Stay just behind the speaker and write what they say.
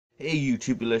Hey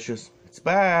YouTube Delicious, it's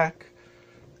back.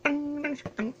 It's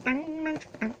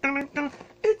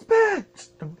back.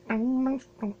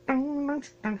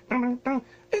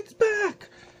 It's back.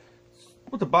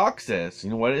 What the box says. You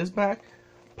know what it is back?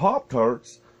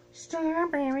 Pop-Tarts.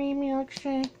 Strawberry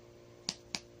milkshake.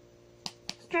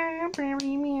 Strawberry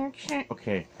milkshake.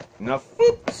 Okay, enough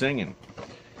singing.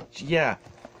 Yeah,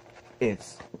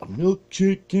 it's a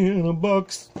milkshake in a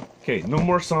box. Okay, no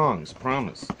more songs,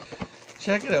 promise.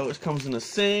 Check it out, it comes in the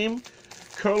same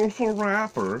colorful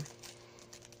wrapper,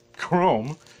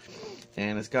 chrome,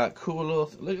 and it's got cool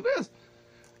little, look at this.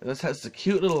 This has the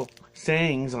cute little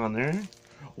sayings on there.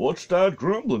 What's that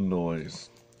grumbling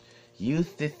noise?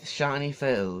 Use this shiny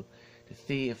foil to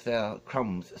see if there are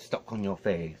crumbs stuck on your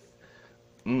face.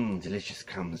 Delicious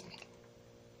crumbs.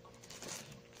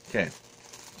 Okay,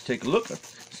 let's take a look.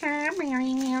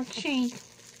 Strawberry milkshake.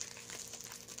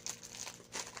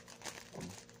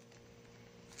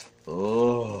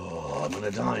 Oh, I'm in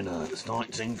a diner. It's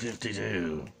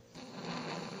 1952.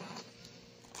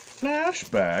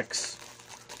 Flashbacks?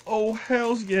 Oh,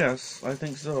 hells yes. I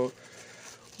think so.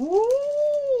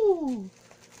 Ooh!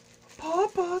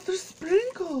 Papa, there's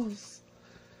sprinkles.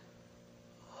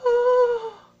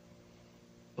 Oh.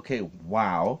 Okay,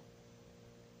 wow.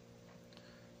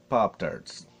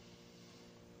 Pop-Tarts.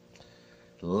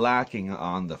 Lacking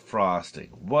on the frosting.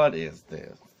 What is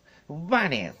this?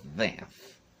 What is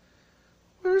this?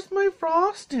 Where's my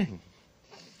frosting?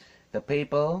 The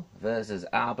people versus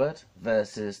Albert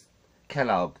versus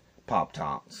Kellogg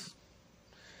Pop-Tarts.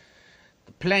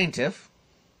 The plaintiff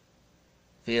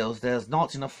feels there's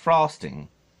not enough frosting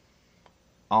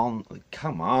on...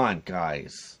 Come on,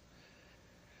 guys.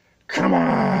 Come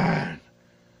on!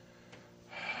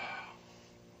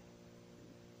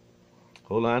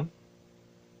 Hold on.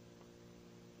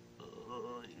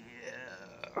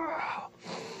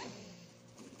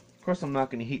 Of course, I'm not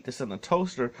going to heat this in the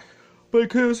toaster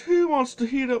because who wants to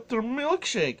heat up their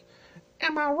milkshake?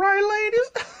 Am I right,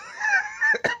 ladies?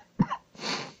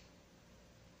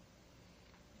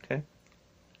 Okay.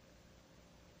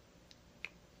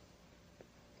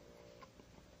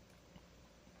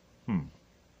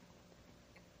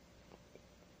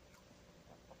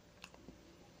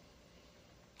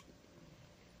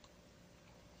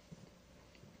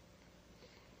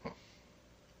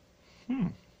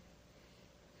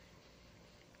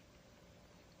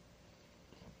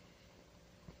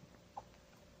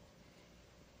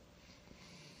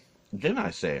 Didn't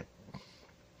I say?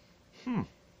 It's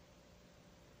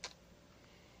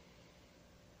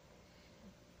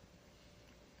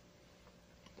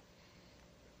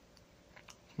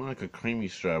more like a creamy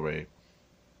strawberry.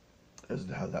 It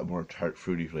doesn't have that more tart,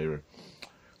 fruity flavor.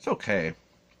 It's okay.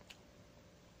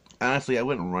 Honestly, I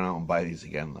wouldn't run out and buy these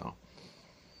again, though.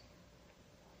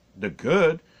 They're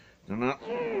good. They're not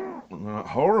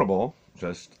horrible.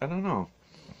 Just, I don't know.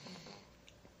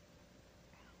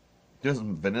 There's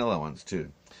some vanilla ones,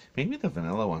 too. Maybe the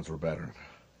vanilla ones were better.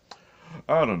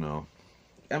 I don't know.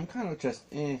 I'm kind of just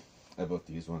about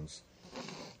these ones.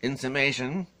 In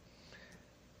summation,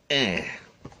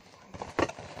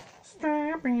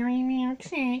 Strawberry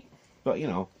milkshake. But, you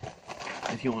know,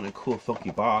 if you want a cool, funky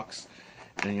box,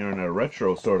 and you're in a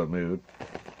retro sort of mood,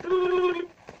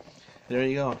 there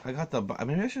you go. I got the...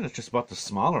 Maybe I should have just bought the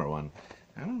smaller one.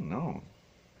 I don't know.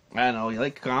 I don't know. You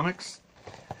like comics?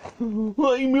 Hey,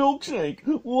 milkshake,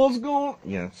 what's going on?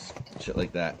 Yes, shit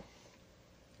like that.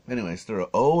 Anyways, they're...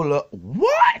 Oh, look.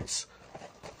 What?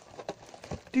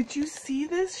 Did you see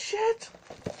this shit?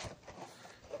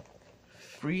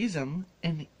 Freeze them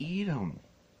and eat them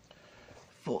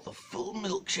for the full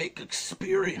milkshake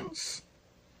experience.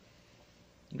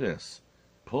 Yes.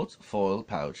 Put foil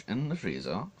pouch in the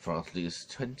freezer for at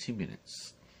least 20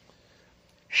 minutes.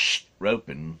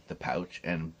 Open the pouch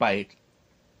and bite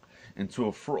into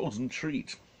a frozen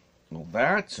treat. Well,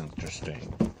 that's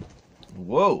interesting.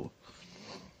 Whoa.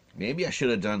 Maybe I should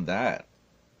have done that.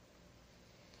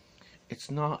 It's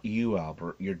not you,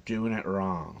 Albert. You're doing it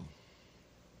wrong.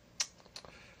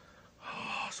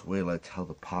 Oh, so wait till I tell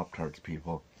the Pop-Tarts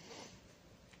people.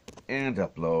 And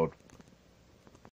upload.